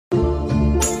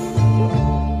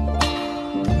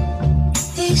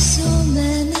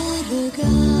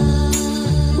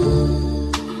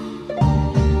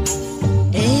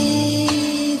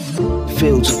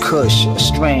Loads of kush, a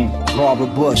strain, barber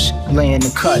bush, lay in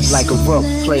the cut like a rook,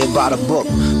 play it by the book.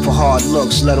 For hard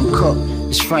looks, let him cook.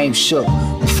 His frame shook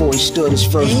before he stood his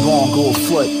firstborn go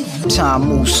afoot. Time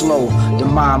moves slow, the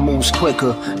mind moves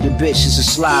quicker. The bitch is a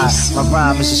slide, my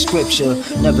rhyme is a scripture.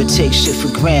 Never take shit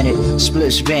for granted,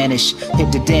 splits vanish.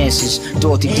 Hit the dances,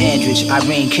 Dorothy Dandridge,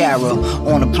 Irene Cara.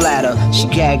 On a platter, she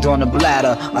gagged on the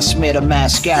bladder. I smeared her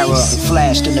mascara and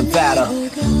flashed in Nevada.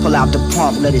 Pull out the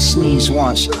pump, let it sneeze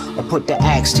once. Or put the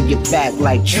axe to your back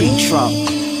like tree trunk.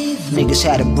 Niggas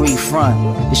had a brief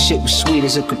run. The shit was sweet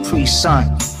as a Capri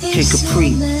Sun. Kid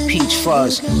Capri, peach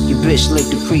fuzz. Your bitch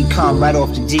licked the pre-cum right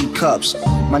off the D cups.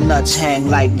 My nuts hang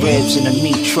like ribs in a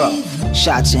meat truck.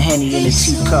 Shots of Henny in a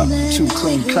teacup, too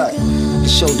clean cut. The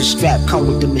shoulder strap come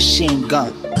with the machine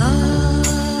gun.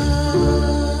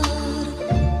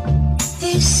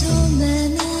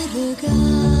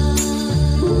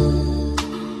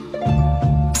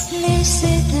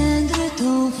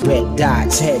 Red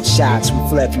dots, headshots, we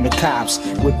fled from the cops.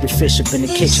 Whipped the fish up in the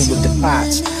kitchen with the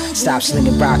pots. Stop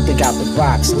slinging rock, dig out the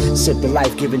box. Sip the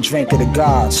life-giving drink of the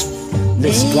gods.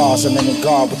 Lit cigars, I'm in the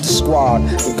guard with the squad.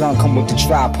 The gun come with the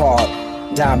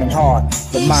tripod. Diamond heart,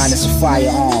 the mind is a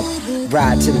firearm.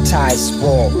 Ride to the ties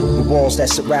wall. The walls that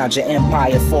surround your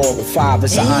empire fall. The five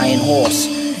is an iron horse.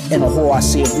 In a whore I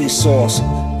see a resource.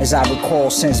 As I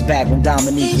recall since back when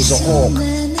Dominique was a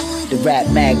hawk. The rap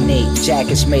magnate,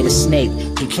 jackets made of snake.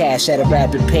 You cash at a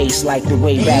rapid pace like the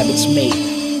way rabbits make.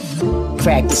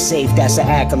 Crack the safe, that's an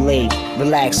accolade.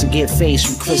 Relax and get face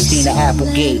from Christina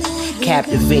Applegate.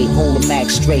 Captivate, hold a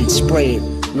max straight, spray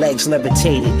it. Legs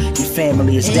levitated, your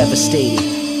family is devastated.